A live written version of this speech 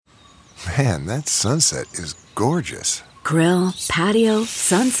Man, that sunset is gorgeous. Grill, patio,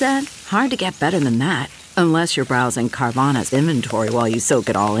 sunset. Hard to get better than that. Unless you're browsing Carvana's inventory while you soak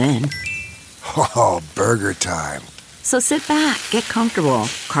it all in. Oh, burger time. So sit back, get comfortable.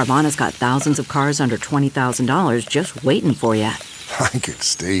 Carvana's got thousands of cars under $20,000 just waiting for you. I could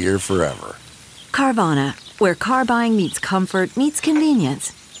stay here forever. Carvana, where car buying meets comfort meets convenience.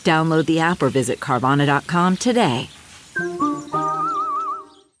 Download the app or visit Carvana.com today.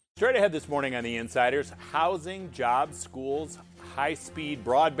 Straight ahead this morning on The Insiders, housing, jobs, schools, high-speed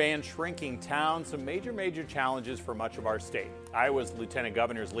broadband, shrinking towns, some major challenges for much of our state. Iowa's Lieutenant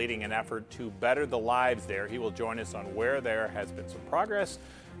Governor is leading an effort to better the lives there. He will join us on where there has been some progress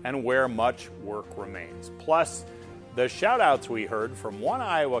and where much work remains. Plus, the shout-outs we heard from one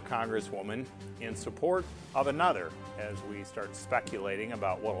Iowa Congresswoman in support of another as we start speculating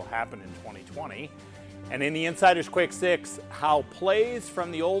about what will happen in 2020. And in the Insider's Quick Six, how plays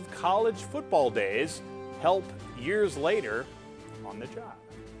from the old college football days help years later on the job.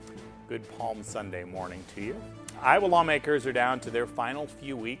 Good Palm Sunday morning to you. Iowa lawmakers are down to their final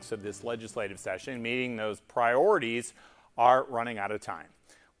few weeks of this legislative session, meaning those priorities are running out of time.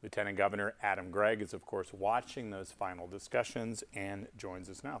 Lieutenant Governor Adam Gregg is, of course, watching those final discussions and joins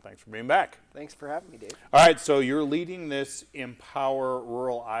us now. Thanks for being back. Thanks for having me, Dave. All right, so you're leading this Empower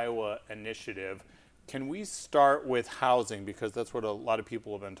Rural Iowa initiative. Can we start with housing, because that's what a lot of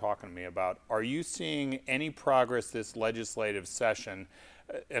people have been talking to me about. Are you seeing any progress this legislative session?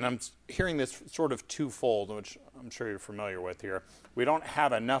 And I'm hearing this sort of twofold, which I'm sure you're familiar with here. We don't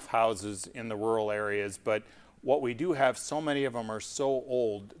have enough houses in the rural areas, but what we do have, so many of them are so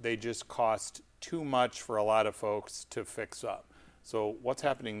old, they just cost too much for a lot of folks to fix up. So what's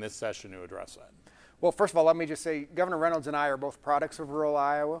happening this session to address that? Well, first of all, let me just say, Governor Reynolds and I are both products of rural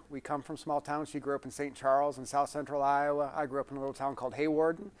Iowa. We come from small towns. She grew up in St. Charles in south central Iowa. I grew up in a little town called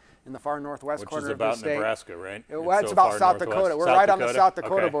Hawarden in the far northwest corner of the state. Which is about Nebraska, right? It's about South Dakota. We're right on the South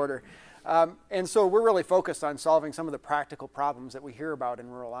Dakota border. And so we're really focused on solving some of the practical problems that we hear about in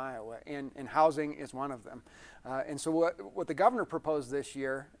rural Iowa, and housing is one of them. And so what the governor proposed this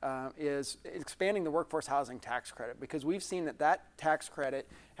year is expanding the workforce housing tax credit, because we've seen that tax credit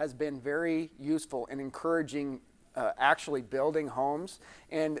has been very useful in encouraging actually building homes.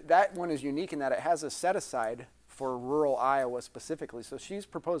 And that one is unique in that it has a set aside for rural Iowa specifically. So she's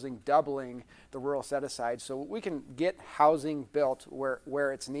proposing doubling the rural set aside so we can get housing built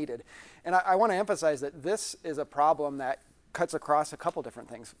where it's needed. And I want to emphasize that this is a problem that cuts across a couple different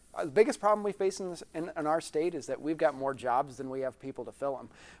things. The biggest problem we face in our state is that we've got more jobs than we have people to fill them.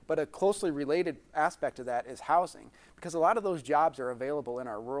 But a closely related aspect of that is housing, because a lot of those jobs are available in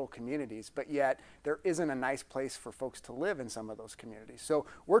our rural communities, but yet there isn't a nice place for folks to live in some of those communities. So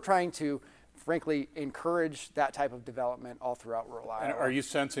we're trying to frankly encourage that type of development all throughout rural Iowa. And are you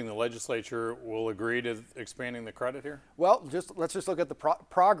sensing the legislature will agree to expanding the credit here? Well, let's just look at the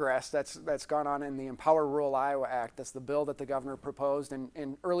progress that's gone on in the Empower Rural Iowa Act. That's the bill that the governor proposed,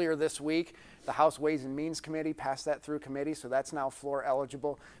 and earlier this week the House Ways and Means Committee passed that through committee, so that's now floor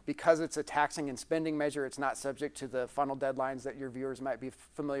eligible. Because it's a taxing and spending measure, it's not subject to the funnel deadlines that your viewers might be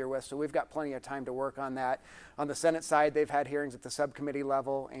familiar with, so we've got plenty of time to work on that. On the Senate side, they've had hearings at the subcommittee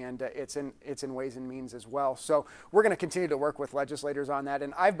level, and it's in Ways and Means as well. So we're going to continue to work with legislators on that,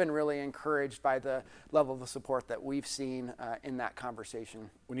 and I've been really encouraged by the level of the support that we've seen in that conversation.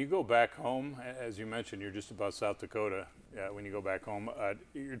 When you go back home, as you mentioned, you're just above South Dakota. When you go back home,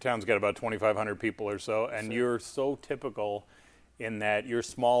 your town's got about 2,500 people or so, and you're so typical in that you're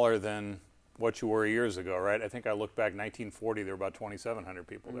smaller than what you were years ago, right? I think I looked back 1940, there were about 2,700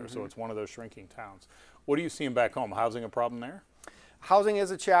 people there, so it's one of those shrinking towns. What are you seeing back home? Housing a problem there? Housing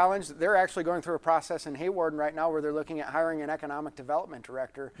is a challenge. They're actually going through a process in Hawarden right now where they're looking at hiring an economic development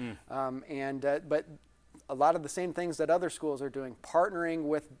director. But a lot of the same things that other schools are doing, partnering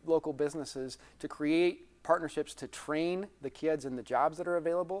with local businesses to create partnerships to train the kids in the jobs that are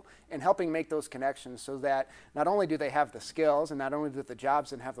available, and helping make those connections so that not only do they have the skills and not only do the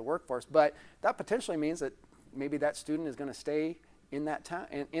jobs and have the workforce, but that potentially means that maybe that student is going to stay in that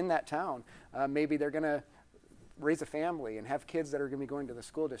town. Maybe they're going to raise a family and have kids that are going to be going to the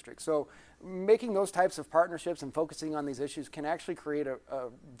school district. So making those types of partnerships and focusing on these issues can actually create a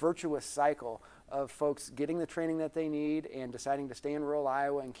virtuous cycle of folks getting the training that they need and deciding to stay in rural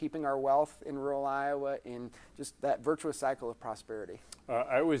Iowa and keeping our wealth in rural Iowa, in just that virtuous cycle of prosperity.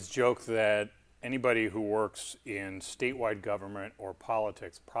 I always joke that anybody who works in statewide government or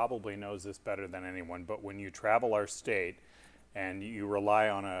politics probably knows this better than anyone, but when you travel our state and you rely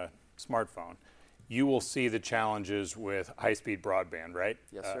on a smartphone, you will see the challenges with high-speed broadband, right?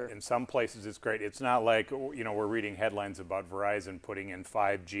 Yes, sir. In some places it's great. It's not like, we're reading headlines about Verizon putting in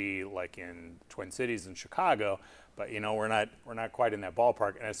 5G like in Twin Cities and Chicago, but we're not quite in that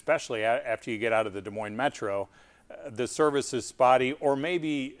ballpark. And especially after you get out of the Des Moines Metro, the service is spotty, or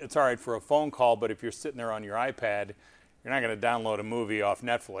maybe it's all right for a phone call, but if you're sitting there on your iPad, you're not going to download a movie off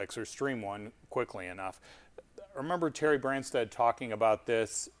Netflix or stream one quickly enough. Remember Terry Branstad talking about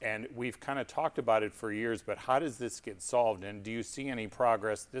this, and we've kind of talked about it for years, but how does this get solved? And do you see any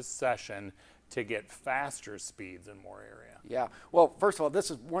progress this session to get faster speeds in more area? Yeah, well, first of all, this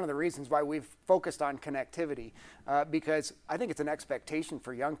is one of the reasons why we've focused on connectivity, because I think it's an expectation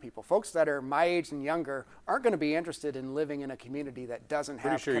for young people. Folks that are my age and younger aren't going to be interested in living in a community that doesn't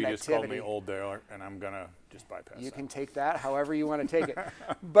have connectivity. Pretty sure you just called me old there, and I'm going to just bypass that. You can take that however you want to take it.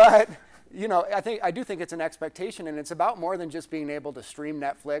 But I do think it's an expectation, and it's about more than just being able to stream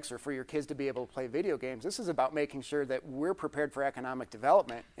Netflix or for your kids to be able to play video games. This is about making sure that we're prepared for economic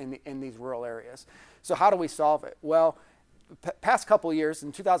development in these rural areas. So how do we solve it? Well, past couple years,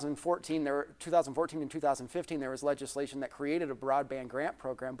 in 2014 and 2015, there was legislation that created a broadband grant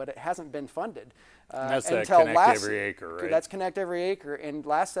program, but it hasn't been funded. That's that Connect Every Acre, right? That's Connect Every Acre, and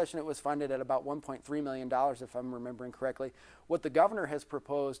last session it was funded at about $1.3 million, if I'm remembering correctly. What the governor has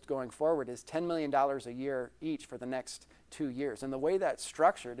proposed going forward is $10 million a year each for the next 2 years. And the way that's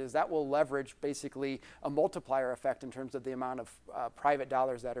structured is that will leverage basically a multiplier effect in terms of the amount of private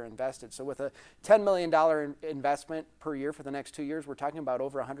dollars that are invested. So with a $10 million investment per year for the next 2 years, we're talking about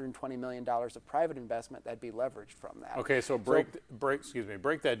over $120 million of private investment that'd be leveraged from that. Okay, so break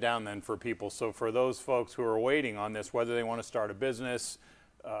that down then for people. So for those folks who are waiting on this, whether they want to start a business,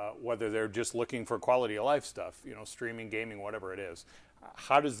 whether they're just looking for quality of life stuff, streaming, gaming, whatever it is,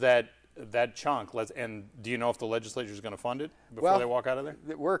 how does that chunk, and do you know if the legislature is going to fund it before they walk out of there?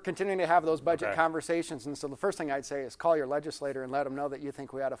 We're continuing to have those budget conversations, and so the first thing I'd say is call your legislator and let them know that you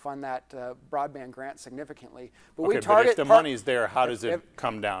think we ought to fund that broadband grant significantly. But if the money's there, how does it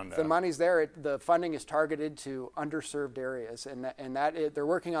come down? If the money's there, the funding is targeted to underserved areas, and they're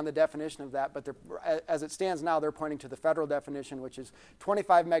working on the definition of that, but as it stands now, they're pointing to the federal definition, which is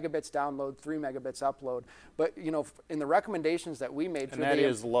 25 megabits download, 3 megabits upload. But in the recommendations that we made, and that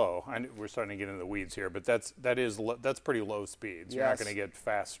is low. We're starting to get into the weeds here, but that's pretty low speeds. You're not going to get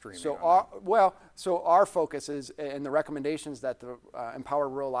fast streaming. So our focus is, and the recommendations that the Empower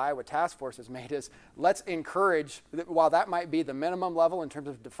Rural Iowa Task Force has made is, let's encourage, while that might be the minimum level in terms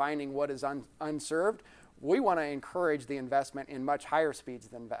of defining what is unserved, we want to encourage the investment in much higher speeds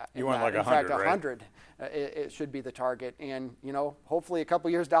than that. You want like 100, in fact, 100 it should be the target. And, hopefully a couple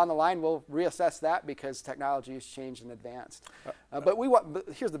years down the line, we'll reassess that because technology has changed and advanced. But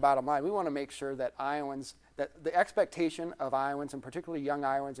here's the bottom line. We want to make sure that that the expectation of Iowans, and particularly young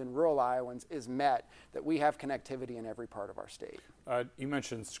Iowans and rural Iowans, is met, that we have connectivity in every part of our state. You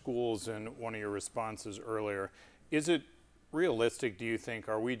mentioned schools in one of your responses earlier. Is it realistic, do you think,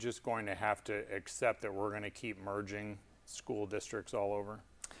 are we just going to have to accept that we're going to keep merging school districts all over?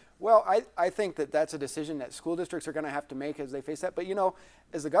 Well, I think that's a decision that school districts are going to have to make as they face that. But,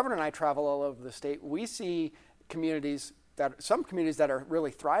 as the governor and I travel all over the state, we see some communities that are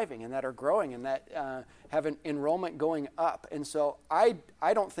really thriving and that are growing and that have an enrollment going up. And so I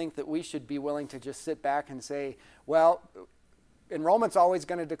don't think that we should be willing to just sit back and say, well, enrollment's always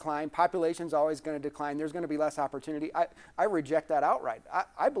going to decline, population's always going to decline, there's going to be less opportunity. I reject that outright.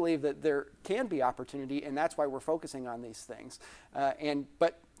 I believe that there can be opportunity, and that's why we're focusing on these things.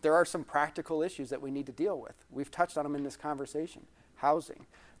 But there are some practical issues that we need to deal with. We've touched on them in this conversation. Housing.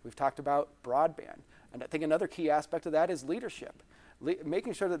 We've talked about broadband. And I think another key aspect of that is leadership.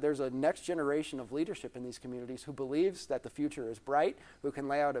 Making sure that there's a next generation of leadership in these communities who believes that the future is bright, who can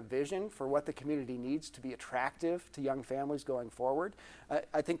lay out a vision for what the community needs to be attractive to young families going forward.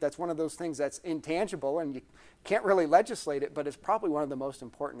 I think that's one of those things that's intangible, and you can't really legislate it, but it's probably one of the most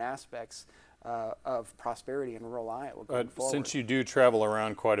important aspects of prosperity in rural Iowa going forward. Since you do travel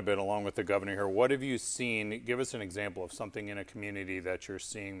around quite a bit along with the governor here, what have you seen? Give us an example of something in a community that you're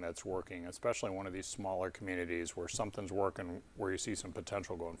seeing that's working, especially one of these smaller communities where something's working, where you see some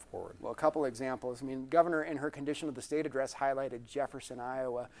potential going forward. Well, a couple examples. Governor in her Condition of the State address highlighted Jefferson,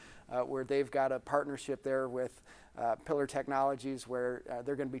 Iowa, where they've got a partnership there with Pillar Technologies, where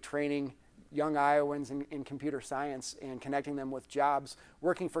they're going to be training young Iowans in computer science and connecting them with jobs,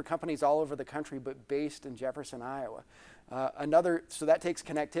 working for companies all over the country, but based in Jefferson, Iowa. So that takes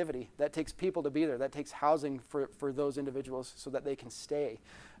connectivity, that takes people to be there, that takes housing for those individuals so that they can stay.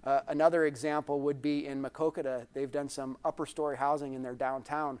 Another example would be in Maquoketa. They've done some upper story housing in their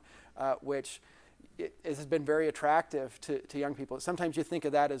downtown, which it has been very attractive to young people. Sometimes you think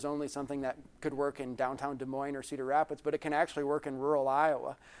of that as only something that could work in downtown Des Moines or Cedar Rapids, but it can actually work in rural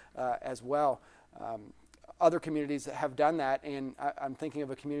Iowa as well. Other communities have done that, and I'm thinking of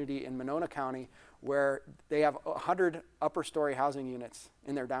a community in Monona County where they have 100 upper story housing units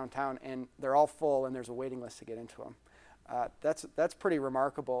in their downtown, and they're all full, and there's a waiting list to get into them. That's pretty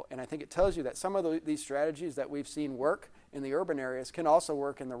remarkable, and I think it tells you that some of these strategies that we've seen work in the urban areas can also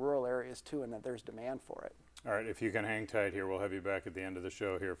work in the rural areas too, and that there's demand for it. All right, if you can hang tight here, we'll have you back at the end of the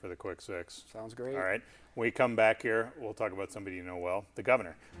show here for the Quick Six. Sounds great. All right, when we come back here, we'll talk about somebody you know well, the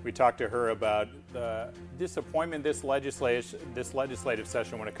governor. We talked to her about the disappointment this legislative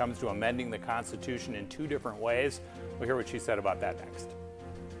session when it comes to amending the Constitution in 2 different ways. We'll hear what she said about that next.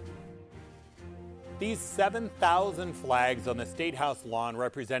 These 7,000 flags on the State House lawn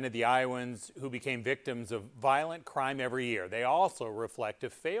represented the Iowans who became victims of violent crime every year. They also reflect a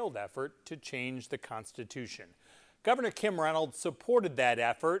failed effort to change the Constitution. Governor Kim Reynolds supported that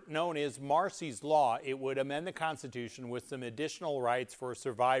effort, known as Marcy's Law. It would amend the Constitution with some additional rights for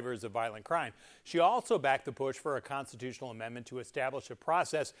survivors of violent crime. She also backed the push for a constitutional amendment to establish a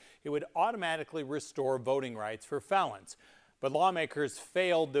process it would automatically restore voting rights for felons. But lawmakers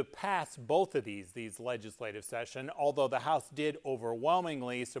failed to pass both of these legislative session, although the House did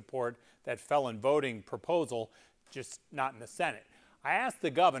overwhelmingly support that felon voting proposal, just not in the Senate. I asked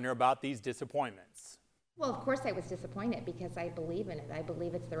the governor about these disappointments. Well, of course I was disappointed because I believe in it. I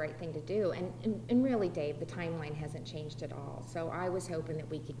believe it's the right thing to do. And really, Dave, the timeline hasn't changed at all. So I was hoping that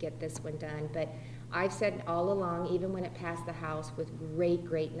we could get this one done. But I've said all along, even when it passed the House with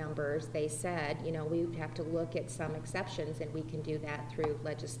great numbers, they said, you know, we have to look at some exceptions, and we can do that through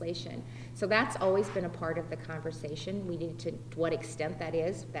legislation. So that's always been a part of the conversation. We need to what extent that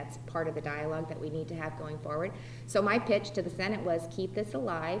is. That's part of the dialogue that we need to have going forward. So my pitch to the Senate was keep this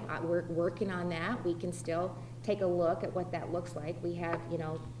alive. We're working on that. We can still take a look at what that looks like. We have, you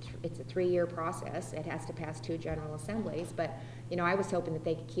know, it's a 3-year process. It has to pass 2 general assemblies, but, you know, I was hoping that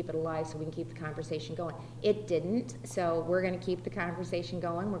they could keep it alive so we can keep the conversation going. It didn't, so we're going to keep the conversation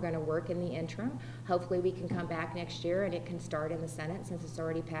going. We're going to work in the interim. Hopefully we can come back next year and it can start in the Senate since it's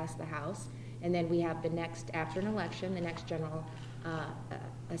already passed the House. And then we have the next, after an election, the next general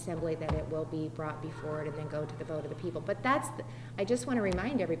assembly that it will be brought before it and then go to the vote of the people. But I just want to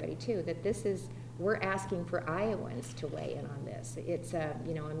remind everybody too that we're asking for Iowans to weigh in on this. It's a,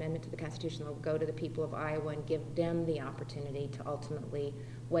 you know, amendment to the Constitution that will go to the people of Iowa and give them the opportunity to ultimately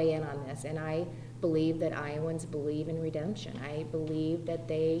weigh in on this. And I believe that Iowans believe in redemption. I believe that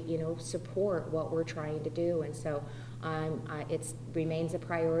they, you know, support what we're trying to do. And so it remains a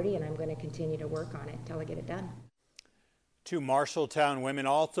priority, and I'm going to continue to work on it until I get it done. 2 Marshalltown women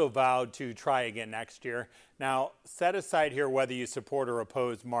also vowed to try again next year. Now, set aside here whether you support or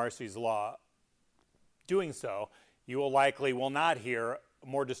oppose Marcy's Law. Doing so, you will not hear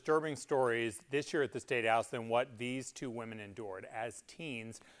more disturbing stories this year at the State House than what these 2 women endured. As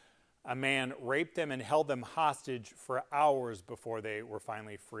teens, a man raped them and held them hostage for hours before they were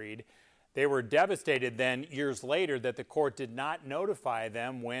finally freed. They were devastated then, years later, that the court did not notify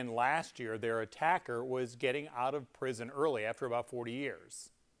them when last year their attacker was getting out of prison early after about 40 years.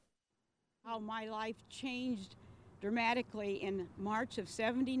 How my life changed dramatically in March of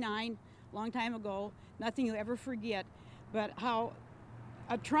 '79, a long time ago, nothing you'll ever forget, but how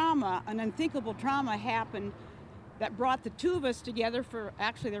an unthinkable trauma happened that brought the 2 of us together for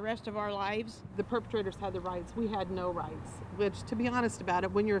actually the rest of our lives. The perpetrators had the rights, we had no rights, which, to be honest about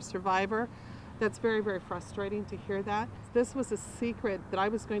it, when you're a survivor, that's very, very frustrating to hear that. This was a secret that I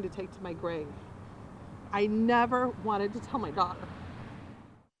was going to take to my grave. I never wanted to tell my daughter.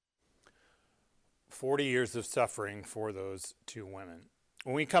 40 years of suffering for those 2 women.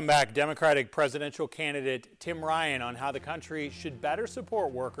 When we come back, Democratic presidential candidate Tim Ryan on how the country should better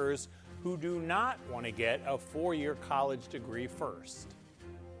support workers who do not want to get a 4-year college degree first.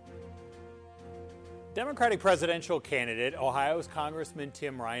 Democratic presidential candidate, Ohio's Congressman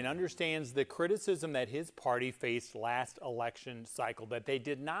Tim Ryan, understands the criticism that his party faced last election cycle, that they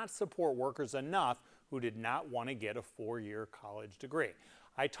did not support workers enough who did not want to get a 4-year college degree.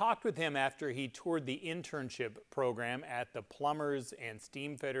 I talked with him after he toured the internship program at the Plumbers and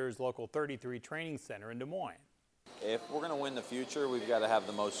Steamfitters Local 33 Training Center in Des Moines. If we're going to win the future, we've got to have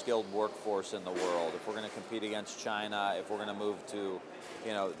the most skilled workforce in the world. If we're going to compete against China, if we're going to move to,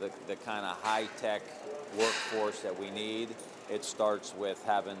 you know, the kind of high-tech workforce that we need, it starts with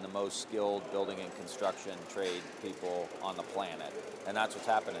having the most skilled building and construction trade people on the planet. And that's what's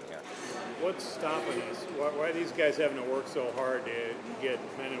happening here. What's stopping us? Why are these guys having to work so hard to get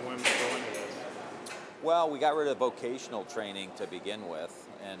men and women to go into this? Well, we got rid of vocational training to begin with,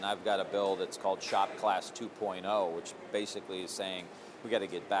 and I've got a bill that's called Shop Class 2.0, which basically is saying we got to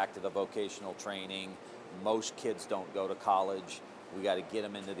get back to the vocational training. Most kids don't go to college. We got to get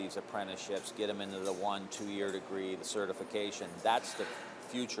them into these apprenticeships, get them into the 1-2 year degree, the certification. That's the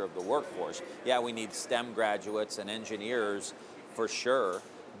future of the workforce. Yeah, we need STEM graduates and engineers for sure,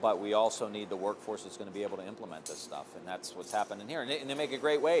 but we also need the workforce that's going to be able to implement this stuff, and that's what's happening here. And they make a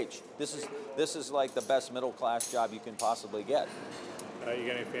great wage. This is like the best middle class job you can possibly get. You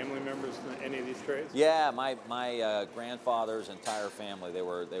got any family members in any of these trades? Yeah, my grandfather's entire family. They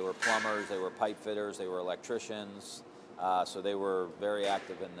were plumbers, they were pipe fitters, they were electricians. So they were very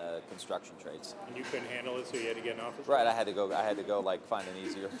active in the construction trades. And you couldn't handle it, so you had to get an office? Right, I had to go like find an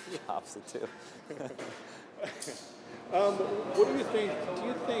easier job to do. What do you think? Do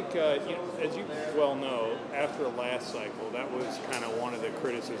you think, as you well know, after the last cycle, that was kind of one of the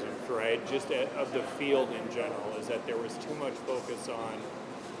criticisms, right? Just of the field in general, is that there was too much focus on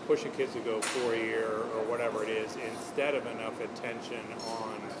pushing kids to go 4-year or whatever it is, instead of enough attention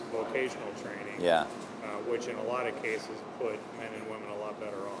on vocational training. Yeah. Which in a lot of cases put men and women a lot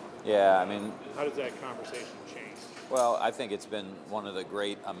better off. Yeah, I mean... How does that conversation change? Well, I think it's been one of the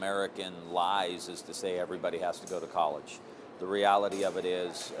great American lies is to say everybody has to go to college. The reality of it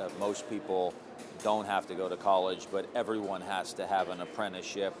is most people don't have to go to college, but everyone has to have an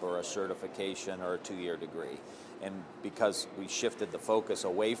apprenticeship or a certification or a 2-year degree. And because we shifted the focus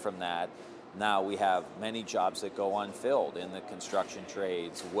away from that, now we have many jobs that go unfilled in the construction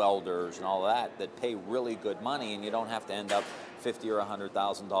trades, welders and all that pay really good money, and you don't have to end up $50,000 or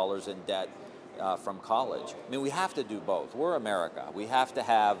 $100,000 in debt from college. I mean, we have to do both. We're America. We've got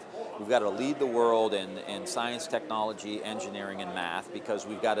to lead the world in science, technology, engineering, and math, because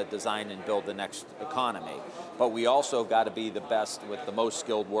we've got to design and build the next economy. But we also got to be the best with the most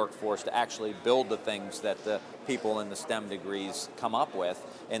skilled workforce to actually build the things that the people in the STEM degrees come up with,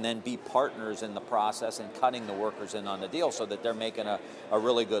 and then be partners in the process and cutting the workers in on the deal so that they're making a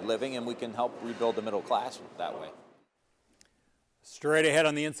really good living, and we can help rebuild the middle class that way. Straight ahead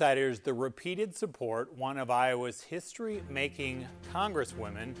on The Insiders, the repeated support one of Iowa's history-making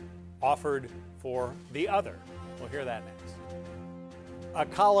congresswomen offered for the other. We'll hear that next. A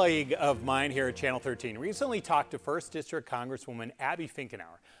colleague of mine here at Channel 13 recently talked to 1st District Congresswoman Abby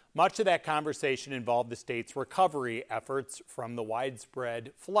Finkenauer. Much of that conversation involved the state's recovery efforts from the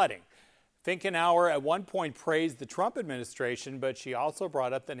widespread flooding. Finkenauer at one point praised the Trump administration, but she also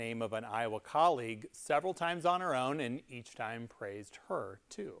brought up the name of an Iowa colleague several times on her own, and each time praised her,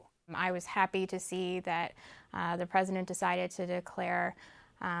 too. I was happy to see that the president decided to declare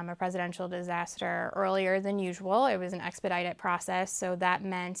a presidential disaster earlier than usual. It was an expedited process, so that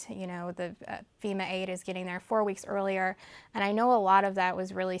meant, the FEMA aid is getting there 4 weeks earlier. And I know a lot of that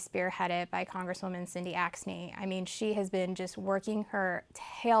was really spearheaded by Congresswoman Cindy Axne. I mean, she has been just working her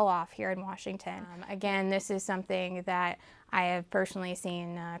tail off here in Washington. Again, this is something that I have personally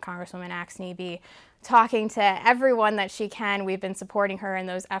seen Congresswoman Axne be talking to everyone that she can. We've been supporting her in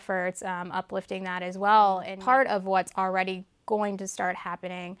those efforts, uplifting that as well. And part of what's already going to start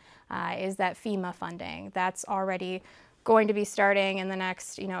happening is that FEMA funding. That's already going to be starting in the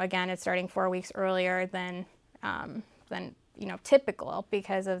next, again, it's starting 4 weeks earlier than typical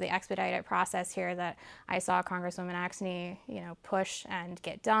because of the expedited process here that I saw Congresswoman Axne, push and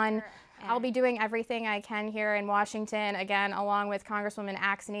get done. I'll be doing everything I can here in Washington, again, along with Congresswoman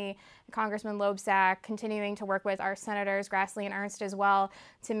Axne, Congressman Loebsack, continuing to work with our senators, Grassley and Ernst as well,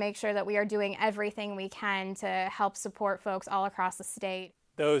 to make sure that we are doing everything we can to help support folks all across the state.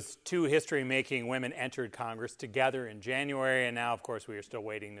 Those two history-making women entered Congress together in January, and now, of course, we are still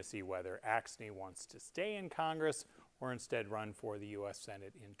waiting to see whether Axne wants to stay in Congress or instead run for the U.S.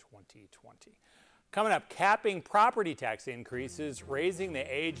 Senate in 2020. Coming up, capping property tax increases, raising the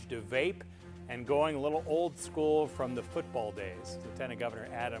age to vape, and going a little old school from the football days. Lieutenant Governor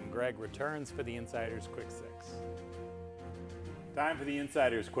Adam Gregg returns for the Insider's Quick Six. Time for the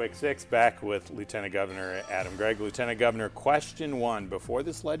Insider's Quick Six, back with Lieutenant Governor Adam Gregg. Lieutenant Governor, question one. Before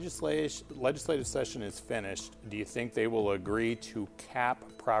this legislative session is finished, do you think they will agree to cap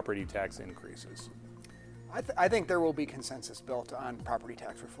property tax increases? I think there will be consensus built on property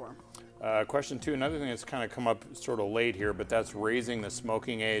tax reform. Question two, another thing that's kind of come up sort of late here, but that's raising the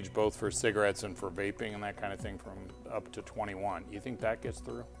smoking age both for cigarettes and for vaping and that kind of thing from up to 21. You think that gets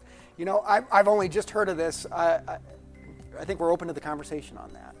through? I've only just heard of this. I think we're open to the conversation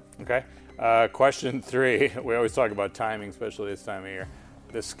on that. Okay. Question three, we always talk about timing, especially this time of year.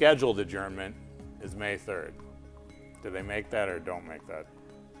 The scheduled adjournment is May 3rd. Do they make that or don't make that?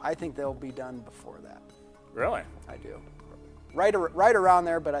 I think they'll be done before that. Really? I do. Right around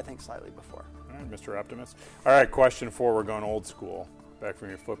there, but I think slightly before. All right, Mr. Optimist. All right, question four, we're going old school. back from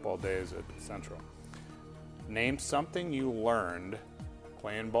your football days at Central. Name something you learned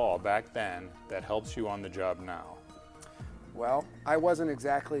playing ball back then that helps you on the job now. Well, I wasn't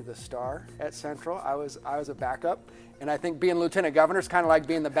exactly the star at Central. I was a backup, and I think being lieutenant governor is kind of like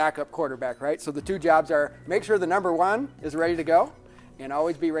being the backup quarterback, right? So the two jobs are make sure the number one is ready to go, and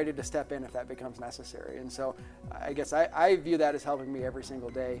always be ready to step in if that becomes necessary. And so I guess I view that as helping me every single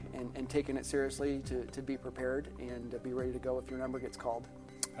day and taking it seriously to be prepared and to be ready to go if your number gets called.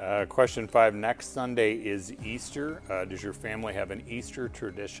 Question 5, next Sunday is Easter. Does your family have an Easter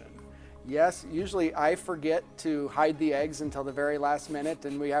tradition? Yes, usually I forget to hide the eggs until the very last minute,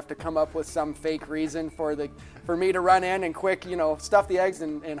 and we have to come up with some fake reason for me to run in and quick, stuff the eggs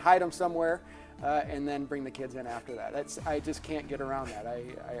and hide them somewhere, and then bring the kids in after that. I just can't get around that.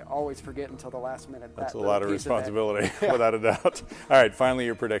 I always forget until the last minute. That's a lot of responsibility, without a doubt. All right, finally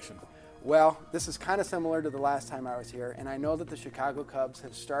your prediction. Well, this is kind of similar to the last time I was here, and I know that the Chicago Cubs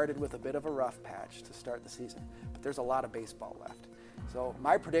have started with a bit of a rough patch to start the season, but there's a lot of baseball left. So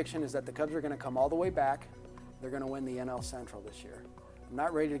my prediction is that the Cubs are going to come all the way back. They're going to win the NL Central this year. I'm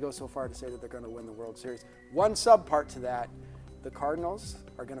not ready to go so far to say that they're going to win the World Series. One subpart to that, the Cardinals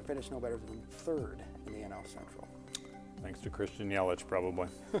are going to finish no better than third in the NL Central. Thanks to Christian Yelich, probably,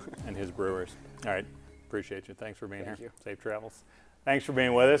 and his Brewers. All right, appreciate you. Thanks for being here. Thank you. Safe travels. Thanks for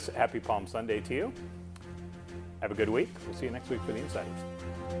being with us. Happy Palm Sunday to you. Have a good week. We'll see you next week for the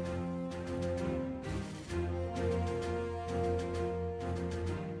Insiders.